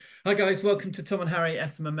Hi guys, welcome to Tom and Harry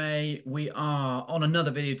SMMA. We are on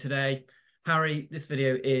another video today. Harry, this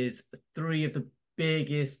video is three of the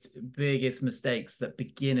biggest mistakes that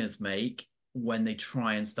beginners make when they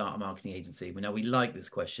try and start a marketing agency. We know we like this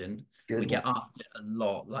question. We Good one. get asked it a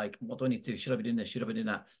lot. Like, what do I need to do? Should I be doing this? Should I be doing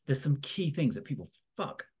that? There's some key things that people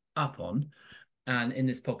fuck up on. And in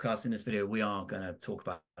this podcast, in this video, we are going to talk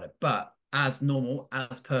about it. But as normal,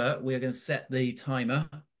 as per, we are going to set the timer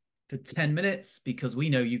for 10 minutes because we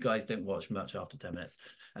know you guys don't watch much after 10 minutes.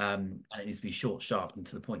 And it needs to be short, sharp, and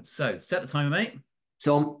to the point. So set the timer, mate.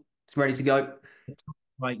 Tom, it's ready to go.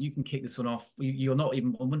 Right, you can kick this one off. You're not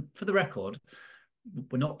even, for the record,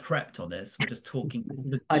 we're not prepped on this. We're just talking. This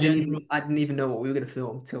is a general, I didn't even know what we were going to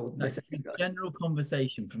film till no, this this is second a ago. general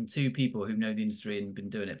conversation from two people who know the industry and been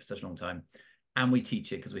doing it for such a long time. And we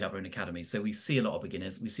teach it because we have our own academy. So we see a lot of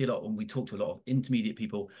beginners. We see a lot when we talk to a lot of intermediate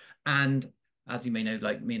people. And as you may know,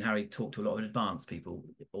 like me and Harry talk to a lot of advanced people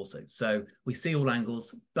also. So we see all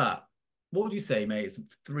angles. But what would you say, mate, is the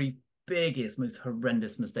three biggest, most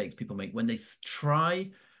horrendous mistakes people make when they try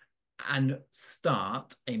and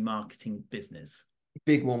start a marketing business?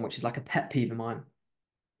 Big one, which is like a pet peeve of mine.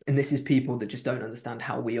 And this is people that just don't understand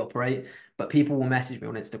how we operate. But people will message me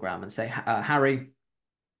on Instagram and say, Harry,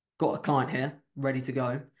 got a client here, ready to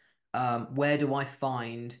go. Where do I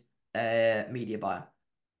find a media buyer?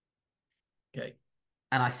 Okay.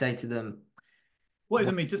 And I say to them, What does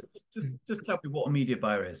well, it mean? Just tell me what a media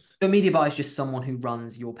buyer is. a media buyer is just someone who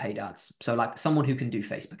runs your paid ads. So like someone who can do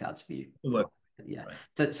Facebook ads for you. The word, Yeah.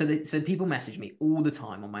 right. So people message me all the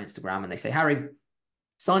time on my Instagram and they say, Harry,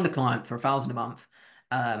 signed a client for 1,000 a month.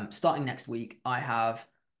 Starting next week, I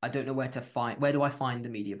don't know where do I find the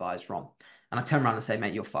media buyers from? And I turn around and say,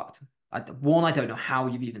 mate, you're fucked. One, I don't know how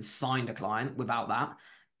you've even signed a client without that.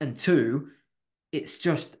 And two, it's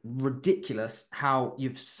just ridiculous how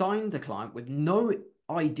you've signed a client with no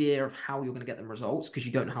idea of how you're going to get them results because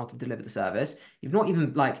you don't know how to deliver the service. You've not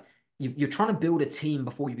even like you're trying to build a team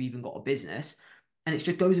before you've even got a business. And it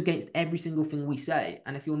just goes against every single thing we say.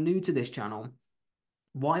 And if you're new to this channel,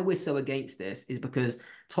 why we're so against this is because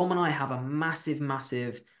Tom and I have a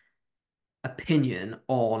massive opinion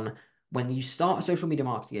on when you start a social media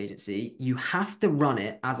marketing agency, you have to run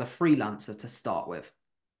it as a freelancer to start with.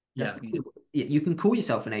 That's Yeah, you do. you can call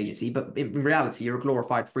yourself an agency, but in reality, you're a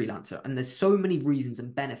glorified freelancer. And there's so many reasons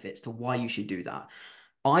and benefits to why you should do that.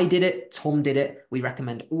 I did it, Tom did it. We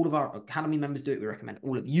recommend all of our academy members do it. We recommend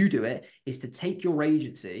all of you do it, is to take your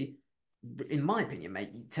agency, in my opinion, mate,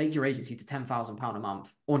 you take your agency to £10,000 a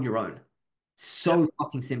month on your own. Yeah. So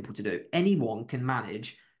fucking simple to do. Anyone can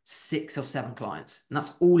manage 6 or 7 clients. And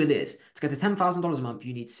that's all it is. To get to $10,000 a month,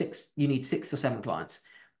 you need 6 or 7 clients.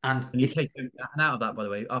 And And you if take and out of that, by the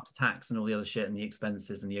way, after tax and all the other shit and the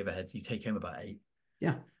expenses and the overheads, you take home about eight.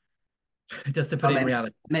 yeah, Just to put well, it in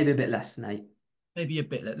reality, maybe a bit less than 8. maybe a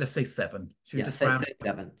bit. Let's say seven. Should we Yeah, just say round say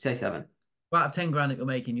 7. Say 7. out of 10 grand that you're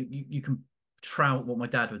making? You can trout what my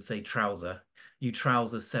dad would say trouser. You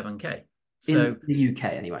trouser 7K. In So the UK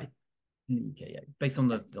anyway. in the UK, yeah, based on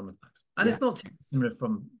the tax, and Yeah. it's not too similar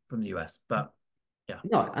from the US, but yeah,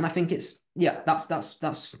 No, and I think it's yeah, that's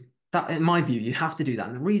that in my view, you have to do that.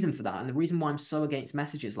 And the reason for that, and the reason why I'm so against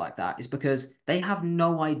messages like that is because they have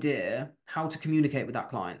no idea how to communicate with that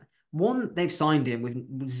client. One, they've signed him with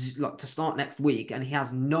like to start next week, and he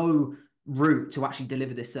has no route to actually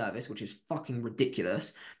deliver this service, which is fucking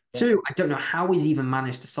ridiculous. yeah, Two, I don't know how he's even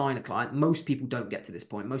managed to sign a client. Most people don't get to this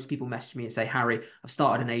point. Most people message me and say, Harry, I've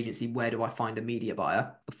started an agency. Where do I find a media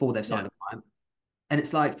buyer before they've yeah. signed a client? And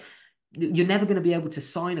it's like, you're never going to be able to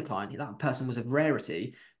sign a client. That person was a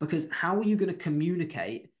rarity because how are you going to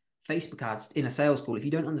communicate Facebook ads in a sales call if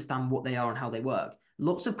you don't understand what they are and how they work?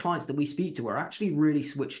 Lots of clients that we speak to are actually really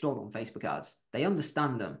switched on Facebook ads. They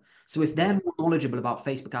understand them. So if they're Yeah. more knowledgeable about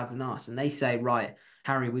Facebook ads than us and they say, right,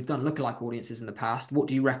 Harry, we've done lookalike audiences in the past. What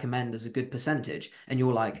do you recommend as a good percentage? And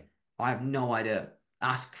you're like, I have no idea.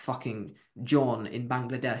 Ask fucking John in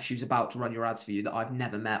Bangladesh who's about to run your ads for you that I've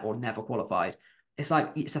never met or never qualified. It's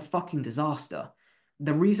like it's a fucking disaster.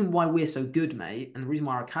 The reason why we're so good, mate, and the reason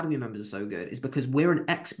why our academy members are so good is because we're an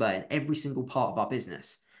expert in every single part of our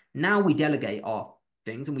business. Now we delegate our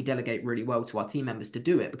things and we delegate really well to our team members to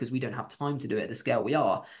do it because we don't have time to do it at the scale we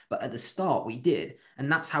are. But at the start, we did.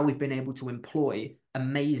 And that's how we've been able to employ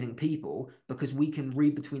amazing people because we can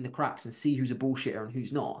read between the cracks and see who's a bullshitter and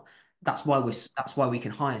who's not. That's why we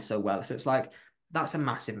can hire so well. So it's like that's a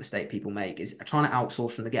massive mistake people make is trying to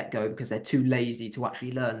outsource from the get-go because they're too lazy to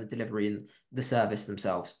actually learn the delivery and the service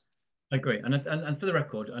themselves. I agree. And for the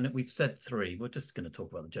record, and we've said three. We're just going to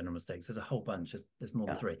talk about the general mistakes. There's a whole bunch. There's more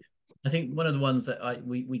than Yeah. three. I think one of the ones that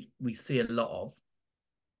we see a lot of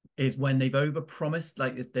is when they've overpromised,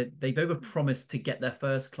 like they've overpromised to get their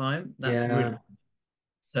first client. That's Yeah. really,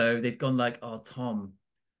 so they've gone like, oh, Tom,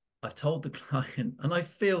 I've told the client, and I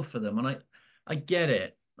feel for them, and I get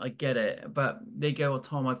it, I get it, but they go, oh,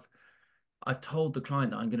 Tom, I've told the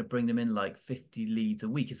client that I'm going to bring them in like 50 leads a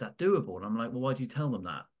week. Is that doable? And I'm like, well, why do you tell them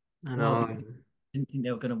that? I Well, because know. I didn't think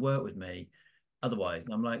they were going to work with me otherwise.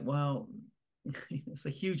 And I'm like, well, it's a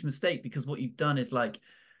huge mistake because what you've done is like,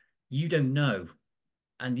 you don't know.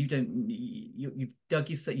 And you don't, you've dug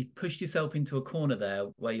yourself, you've pushed yourself into a corner there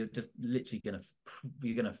where you're just literally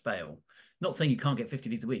you're going to fail. Not saying you can't get 50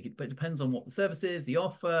 leads a week, but it depends on what the service is, the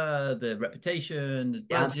offer, the reputation, the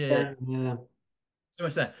Yeah, budget, yeah, so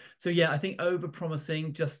much there. So yeah, I think over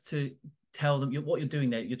promising just to tell them what you're doing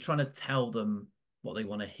there, you're trying to tell them what they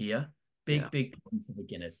want to hear. yeah. Big problem for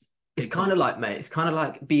beginners. It's Big kind problem of for like, mate, it's kind of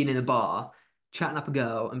like being in a bar, chatting up a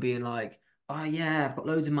girl and being like, oh yeah, I've got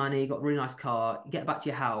loads of money, got a really nice car. You get back to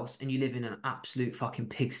your house and you live in an absolute fucking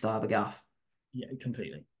pigsty of a gaff. yeah,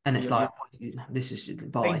 completely. And it's You're like, this is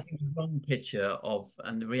bye. painting the wrong picture of,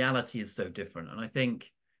 and the reality is so different. And I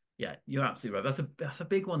think, yeah, you're absolutely right. That's a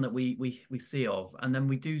big one that we see of, and then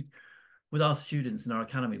we do with our students in our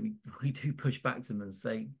academy. We do push back to them and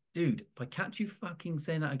say, dude, if I catch you fucking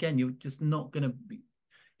saying that again, you're just not gonna be.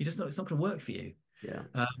 You're just not. It's not gonna work for you. Yeah.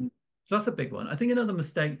 So that's a big one. I think another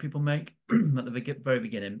mistake people make at the very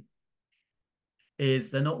beginning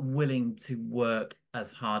is they're not willing to work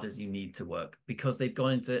as hard as you need to work because they've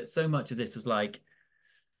gone into so much of this was like,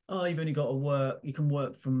 oh, you've only got to work, you can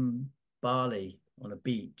work from Bali on a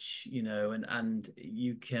beach, and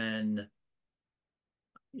you can,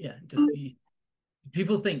 yeah,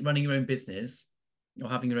 people think running your own business or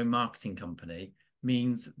having your own marketing company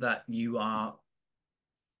means that you are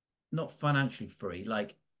not financially free,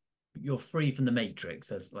 like you're free from the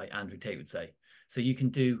matrix, as like Andrew Tate would say. So you can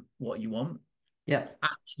do what you want. Yeah.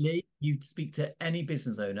 Actually, you speak to any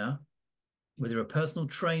business owner, whether you're a personal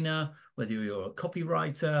trainer, whether you're a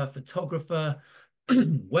copywriter, photographer,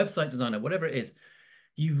 website designer, whatever it is,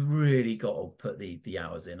 you've really got to put the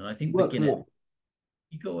hours in. And I think Work beginners,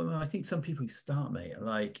 more. I think some people who start, mate, are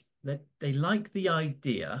like they like the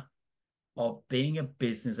idea of being a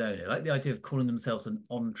business owner, like the idea of calling themselves an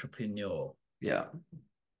entrepreneur. Yeah.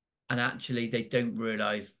 And actually they don't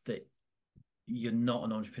realize that you're not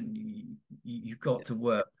an entrepreneur. You've got to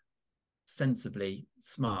work sensibly,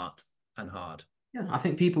 smart, and hard. Yeah, I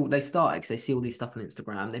think people they start because they see all these stuff on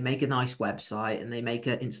Instagram. They make a nice website and they make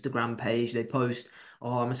an Instagram page. They post,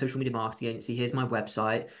 "Oh, I'm a social media marketing agency. Here's my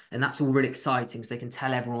website," and that's all really exciting because they can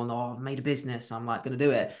tell everyone, "Oh, I've made a business. I'm like going to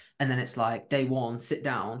do it." And then it's like day one, sit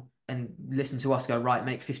down and listen to us go right,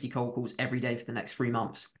 make 50 cold calls every day for the next 3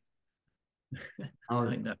 months. I Oh,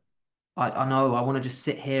 know. I know. I want to just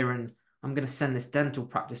sit here and I'm going to send this dental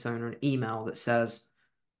practice owner an email that says,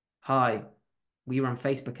 "Hi, we run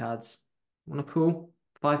Facebook ads. Want a cool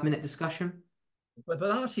 5 minute discussion?" But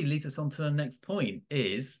that actually leads us on to the next point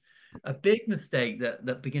is a big mistake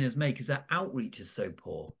that beginners make is that outreach is so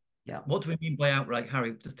poor. Yeah. What do we mean by outreach?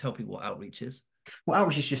 Harry, just tell people what outreach is. Well,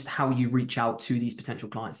 outreach is just how you reach out to these potential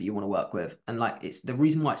clients that you want to work with. And like it's the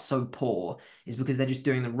reason why it's so poor is because they're just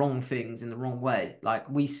doing the wrong things in the wrong way. Like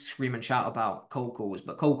we scream and shout about cold calls,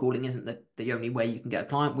 but cold calling isn't the only way you can get a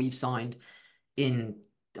client. We've signed in,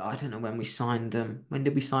 I don't know when we signed them. When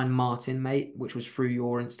did we sign Martin, mate? Which was through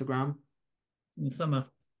your Instagram. In the summer,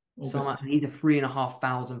 So August. he's a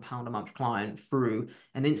 £3,500 a month client through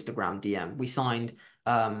an Instagram DM. We signed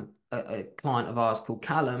a client of ours called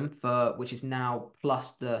Callum for which is now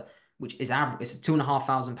plus the which is average. It's a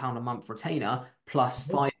 £2,500 a month retainer plus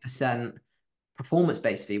 5% performance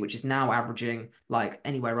based fee, which is now averaging like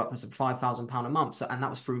anywhere upwards of £5,000 a month. So and that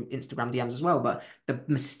was through Instagram DMs as well. But the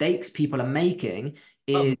mistakes people are making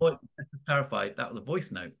Oh, is let's just clarify, that was a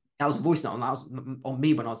voice note. that was a voice note, and that was on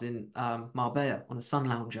me when I was in Marbella on a sun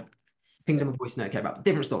lounger. Yeah. Pinged them a voice note, came back.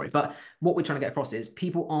 Different story. But what we're trying to get across is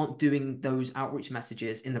people aren't doing those outreach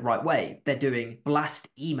messages in the right way. They're doing blast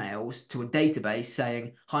emails to a database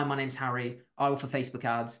saying, "Hi, my name's Harry. I offer Facebook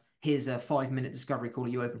ads. Here's a 5 minute discovery call. Are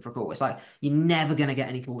you open for a call?" It's like you're never going to get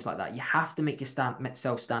any calls like that. You have to make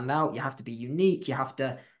yourself stand out. You have to be unique. You have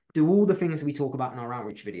to do all the things we talk about in our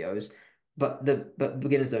outreach videos. But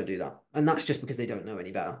beginners don't do that, and that's just because they don't know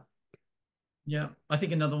any better. Yeah. I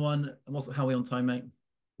think another one, how are we on time, mate?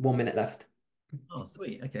 1 minute left. Oh,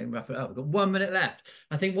 sweet. Okay, wrap it up. We've got 1 minute left.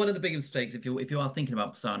 I think one of the biggest mistakes, if you are thinking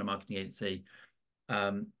about starting a marketing agency,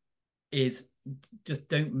 um, is just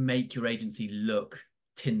don't make your agency look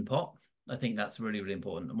tin pot. I think that's really, really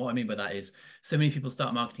important. And what I mean by that is so many people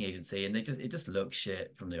start a marketing agency and it just looks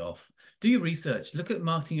shit from the off. Do your research. Look at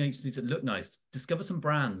marketing agencies that look nice. Discover some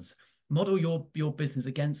brands. model your business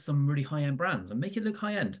against some really high-end brands and make it look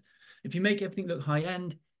high-end. If you make everything look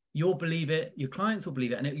high-end, you'll believe it, your clients will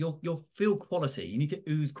believe it, and you'll feel quality. You need to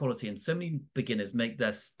ooze quality. And so many beginners make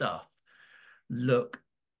their stuff look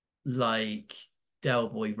like Del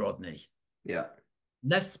Boy Rodney. Yeah.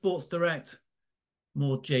 Less Sports Direct,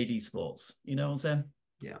 more JD Sports. You know what I'm saying?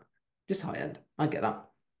 Yeah. Just high end. I get that.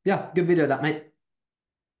 Yeah, good video that, mate.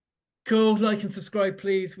 Cool. Like and subscribe,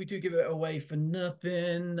 please. We do give it away for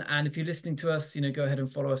nothing. And if you're listening to us, go ahead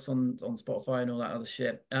and follow us on Spotify and all that other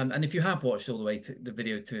shit. And if you have watched all the way to the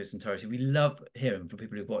video to its entirety, we love hearing from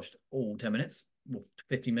people who've watched all 10 minutes or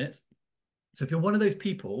 15 minutes. So if you're one of those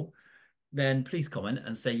people, then please comment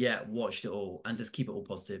and say, yeah, watched it all, and just keep it all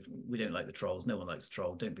positive. We don't like the trolls. No one likes a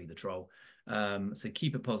troll. Don't be the troll. So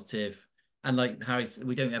keep it positive. And like Harry,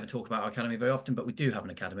 we don't ever talk about our academy very often, but we do have an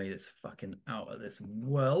academy that's fucking out of this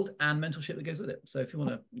world, and mentorship that goes with it. So if you want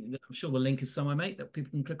to, I'm sure the link is somewhere, mate, that people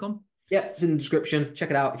can click on. Yeah, it's in the description. Check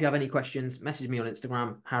it out. If you have any questions, message me on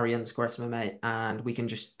Instagram, Harry_SMMA, and we can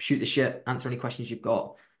just shoot the shit, answer any questions you've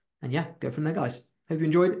got. And yeah, go from there, guys. Hope you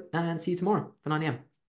enjoyed, and see you tomorrow for 9 a.m.